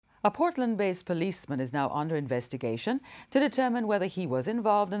A Portland-based policeman is now under investigation to determine whether he was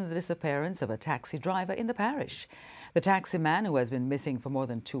involved in the disappearance of a taxi driver in the parish. The taxi man, who has been missing for more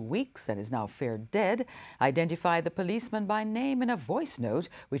than 2 weeks and is now feared dead, identified the policeman by name in a voice note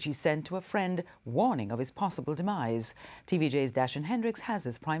which he sent to a friend warning of his possible demise. TVJ's Dashan Hendricks has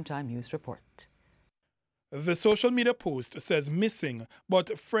this primetime news report. The social media post says missing,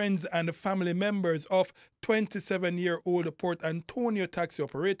 but friends and family members of 27-year-old Port Antonio taxi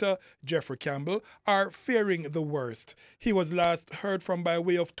operator Jeffrey Campbell are fearing the worst. He was last heard from by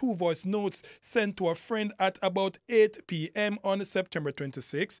way of 2 voice notes sent to a friend at about 8 p.m. on September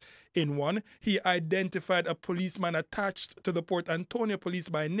 26. In one, he identified a policeman attached to the Port Antonio police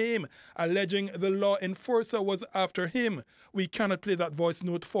by name, alleging the law enforcer was after him. We cannot play that voice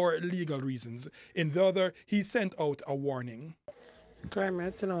note for legal reasons. In the other, he sent out a warning. Crime, I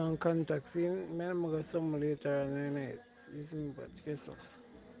still on contact. I'm going to some later in the night. It's me, but guess what?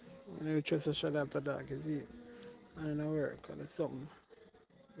 I trust a shot after dark, you see. I don't know work, and it's something.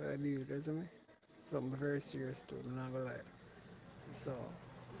 But I deal, isn't me? Something very serious too, I'm not going to lie. So,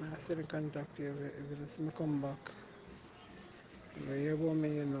 I still contact you if it's me come back. If you hear about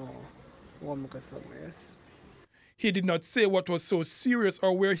me, you know, what I'm going to something, yes? He did not say what was so serious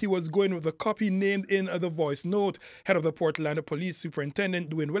or where he was going with the copy named in the voice note. Head of the Portland Police Superintendent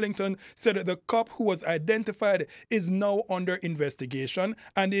Dwayne Wellington said that the cop who was identified is now under investigation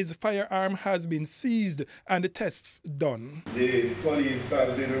and his firearm has been seized and the tests done. The police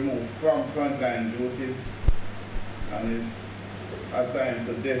has been removed from frontline duties and it's assigned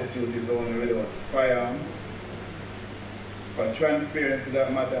to desk duties only without firearm. For transparency,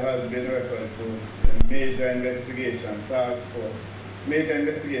 that matter has been referred to the Major Investigation Task Force, Major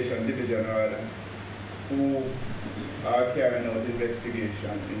Investigation Division rather, who are carrying out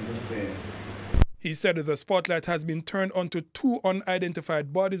investigation into same. He said that the spotlight has been turned onto 2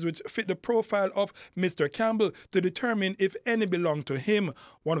 unidentified bodies which fit the profile of Mr. Campbell to determine if any belonged to him.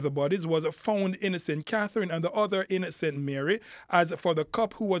 One of the bodies was found in St. Catherine and the other in St. Mary. As for the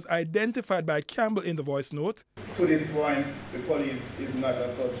cop who was identified by Campbell in the voice note, to this point, the police is not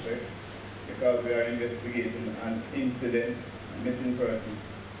a suspect because we are investigating an incident, a missing person.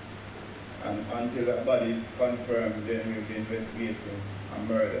 And until that body is confirmed, then we'll be investigating a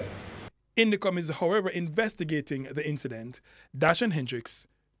murder. Indicom is, however, investigating the incident. Dashan Hendricks,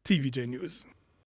 TVJ News.